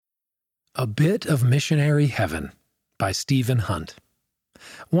A Bit of Missionary Heaven by Stephen Hunt.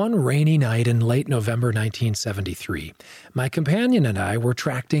 One rainy night in late November 1973, my companion and I were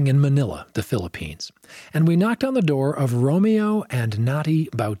tracting in Manila, the Philippines, and we knocked on the door of Romeo and Nati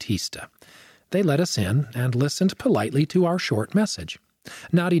Bautista. They let us in and listened politely to our short message.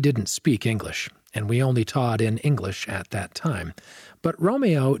 Nati didn't speak English, and we only taught in English at that time, but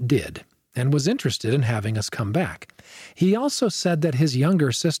Romeo did, and was interested in having us come back. He also said that his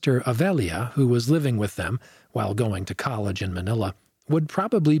younger sister Avelia, who was living with them while going to college in Manila, would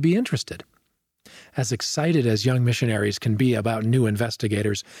probably be interested. As excited as young missionaries can be about new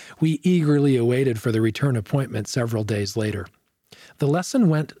investigators, we eagerly awaited for the return appointment several days later. The lesson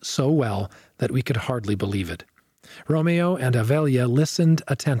went so well that we could hardly believe it. Romeo and Avelia listened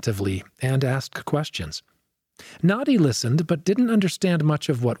attentively and asked questions. Nati listened, but didn't understand much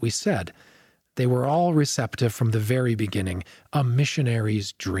of what we said. They were all receptive from the very beginning, a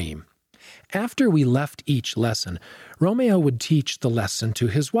missionary's dream. After we left each lesson, Romeo would teach the lesson to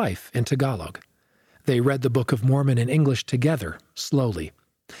his wife in Tagalog. They read the Book of Mormon in English together, slowly.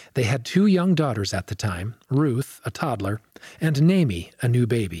 They had 2 young daughters at the time, Ruth, a toddler, and Naomi, a new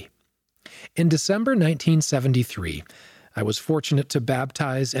baby. In December 1973, I was fortunate to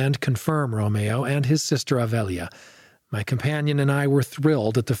baptize and confirm Romeo and his sister Avelia. My companion and I were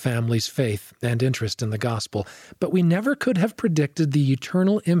thrilled at the family's faith and interest in the gospel, but we never could have predicted the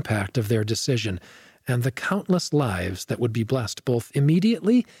eternal impact of their decision and the countless lives that would be blessed both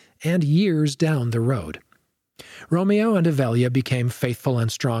immediately and years down the road. Romeo and Avelia became faithful and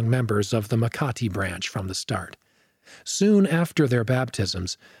strong members of the Makati branch from the start. Soon after their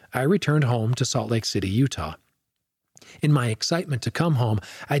baptisms, I returned home to Salt Lake City, Utah. In my excitement to come home,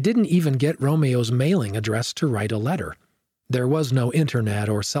 I didn't even get Romeo's mailing address to write a letter. There was no internet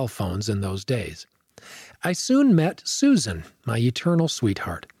or cell phones in those days. I soon met Susan, my eternal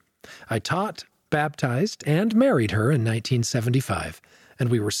sweetheart. I taught, baptized, and married her in 1975, and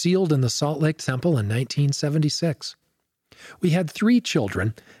we were sealed in the Salt Lake Temple in 1976. We had 3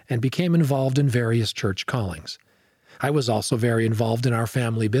 children and became involved in various church callings. I was also very involved in our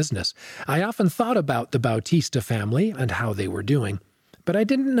family business. I often thought about the Bautista family and how they were doing, but I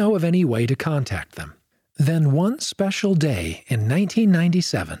didn't know of any way to contact them. Then one special day in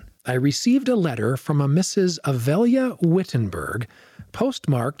 1997, I received a letter from a Mrs. Avelia Wittenberg,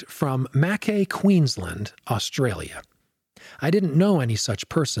 postmarked from Mackay, Queensland, Australia. I didn't know any such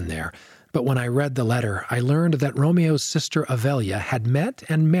person there, but when I read the letter, I learned that Romeo's sister Avelia had met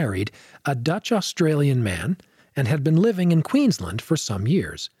and married a Dutch-Australian man and had been living in Queensland for some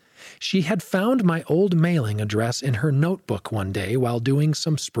years. She had found my old mailing address in her notebook one day while doing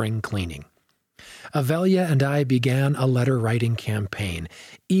some spring cleaning. Avelia and I began a letter-writing campaign,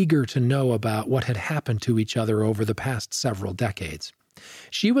 eager to know about what had happened to each other over the past several decades.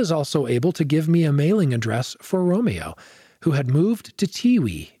 She was also able to give me a mailing address for Romeo, who had moved to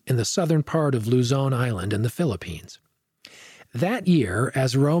Tiwi in the southern part of Luzon Island in the Philippines. That year,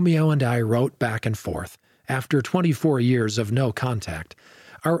 as Romeo and I wrote back and forth, after 24 years of no contact,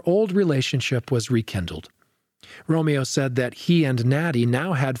 our old relationship was rekindled. Romeo said that he and Nati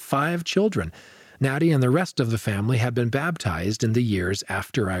now had 5 children. Nati and the rest of the family had been baptized in the years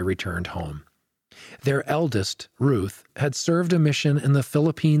after I returned home. Their eldest, Ruth, had served a mission in the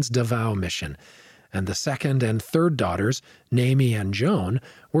Philippines Davao Mission, and the second and third daughters, Naomi and Joan,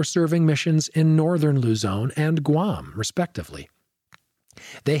 were serving missions in northern Luzon and Guam, respectively.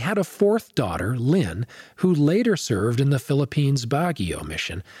 They had a 4th daughter, Lynn, who later served in the Philippines Baguio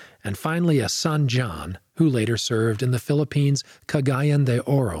mission, and finally a son, John, who later served in the Philippines Cagayan de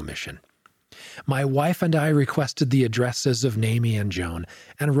Oro mission. My wife and I requested the addresses of Naomi and Joan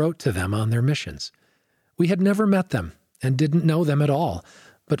and wrote to them on their missions. We had never met them and didn't know them at all,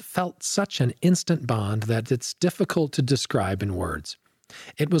 but felt such an instant bond that it's difficult to describe in words.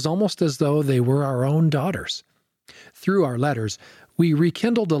 It was almost as though they were our own daughters. Through our letters, we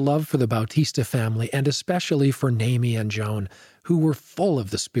rekindled a love for the Bautista family and especially for Naomi and Joan, who were full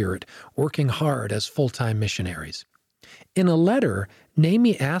of the Spirit, working hard as full-time missionaries. In a letter,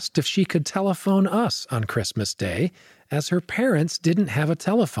 Naomi asked if she could telephone us on Christmas Day, as her parents didn't have a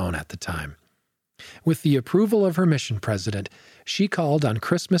telephone at the time. With the approval of her mission president, she called on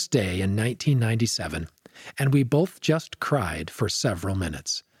Christmas Day in 1997, and we both just cried for several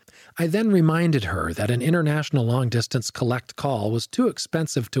minutes. I then reminded her that an international long-distance collect call was too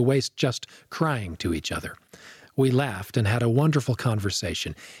expensive to waste just crying to each other. We laughed and had a wonderful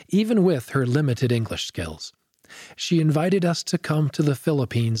conversation, even with her limited English skills. She invited us to come to the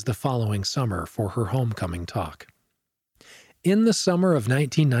Philippines the following summer for her homecoming talk. In the summer of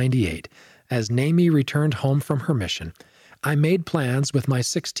 1998, as Naomi returned home from her mission, I made plans with my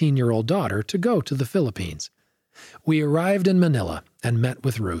 16-year-old daughter to go to the Philippines. We arrived in Manila and met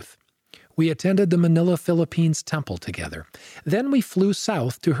with Ruth. We attended the Manila Philippines Temple together. Then we flew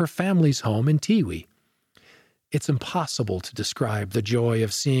south to her family's home in Tiwi. It's impossible to describe the joy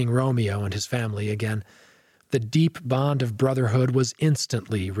of seeing Romeo and his family again. The deep bond of brotherhood was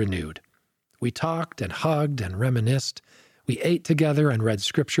instantly renewed. We talked and hugged and reminisced. We ate together and read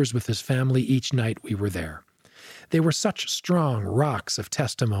scriptures with his family each night we were there. They were such strong rocks of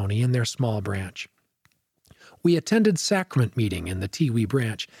testimony in their small branch. We attended sacrament meeting in the Tiwi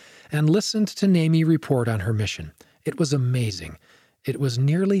branch and listened to Nami report on her mission. It was amazing. It was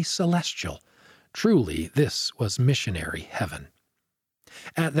nearly celestial. Truly, this was missionary heaven.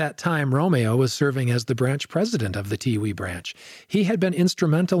 At that time, Romeo was serving as the branch president of the Tiwi branch. He had been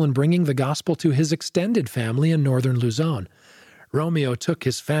instrumental in bringing the gospel to his extended family in northern Luzon. Romeo took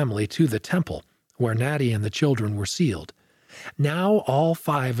his family to the temple, where Natty and the children were sealed. Now all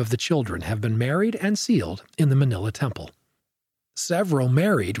 5 of the children have been married and sealed in the Manila temple. Several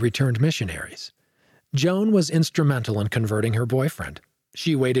married returned missionaries. Joan was instrumental in converting her boyfriend.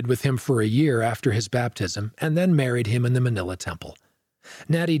 She waited with him for a year after his baptism and then married him in the Manila temple.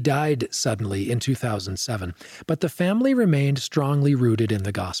 Natty died suddenly in 2007, but the family remained strongly rooted in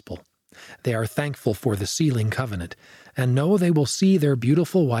the gospel. They are thankful for the sealing covenant and know they will see their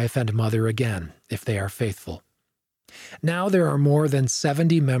beautiful wife and mother again if they are faithful. Now there are more than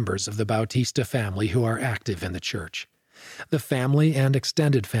 70 members of the Bautista family who are active in the church. The family and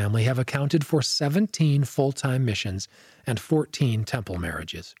extended family have accounted for 17 full-time missions and 14 temple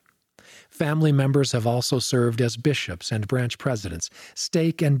marriages. Family members have also served as bishops and branch presidents,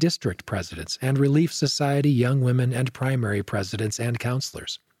 stake and district presidents, and Relief Society young women and primary presidents and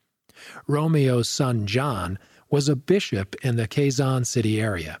counselors. Romeo's son John was a bishop in the Quezon City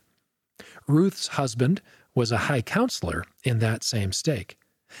area. Ruth's husband was a high counselor in that same stake.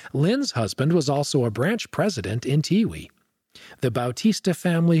 Lynn's husband was also a branch president in Tiwi. The Bautista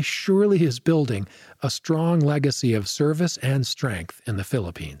family surely is building a strong legacy of service and strength in the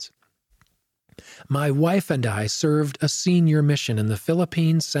Philippines. My wife and I served a senior mission in the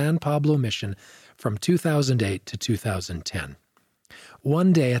Philippines San Pablo Mission from 2008 to 2010.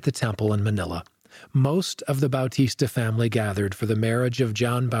 One day at the temple in Manila, most of the Bautista family gathered for the marriage of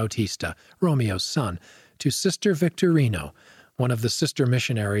John Bautista, Romeo's son, to Sister Victorino, one of the sister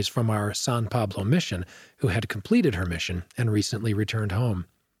missionaries from our San Pablo mission who had completed her mission and recently returned home.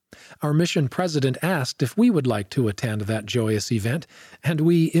 Our mission president asked if we would like to attend that joyous event, and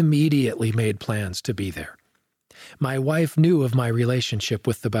we immediately made plans to be there. My wife knew of my relationship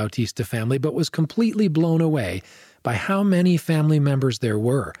with the Bautista family, but was completely blown away by how many family members there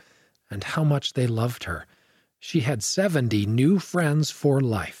were and how much they loved her. She had 70 new friends for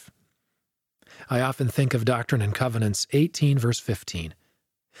life. I often think of Doctrine and Covenants 18, verse 15.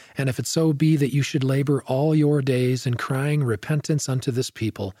 And if it so be that you should labor all your days in crying repentance unto this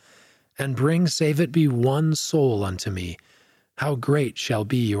people, and bring, save it be, one soul unto me, how great shall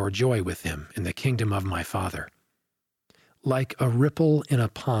be your joy with him in the kingdom of my Father. Like a ripple in a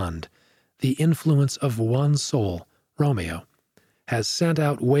pond, the influence of one soul, Romeo, has sent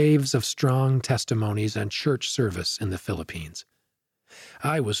out waves of strong testimonies and church service in the Philippines.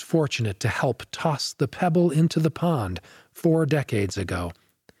 I was fortunate to help toss the pebble into the pond 4 decades ago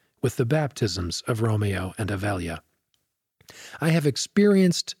with the baptisms of Romeo and Avelia. I have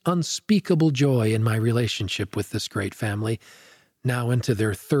experienced unspeakable joy in my relationship with this great family, now into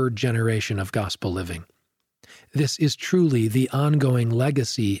their 3rd generation of gospel living. This is truly the ongoing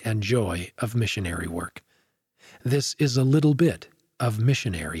legacy and joy of missionary work. This is a little bit of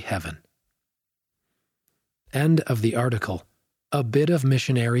missionary heaven. End of the article, A Bit of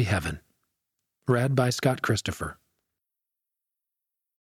Missionary Heaven. Read by Scott Christopher.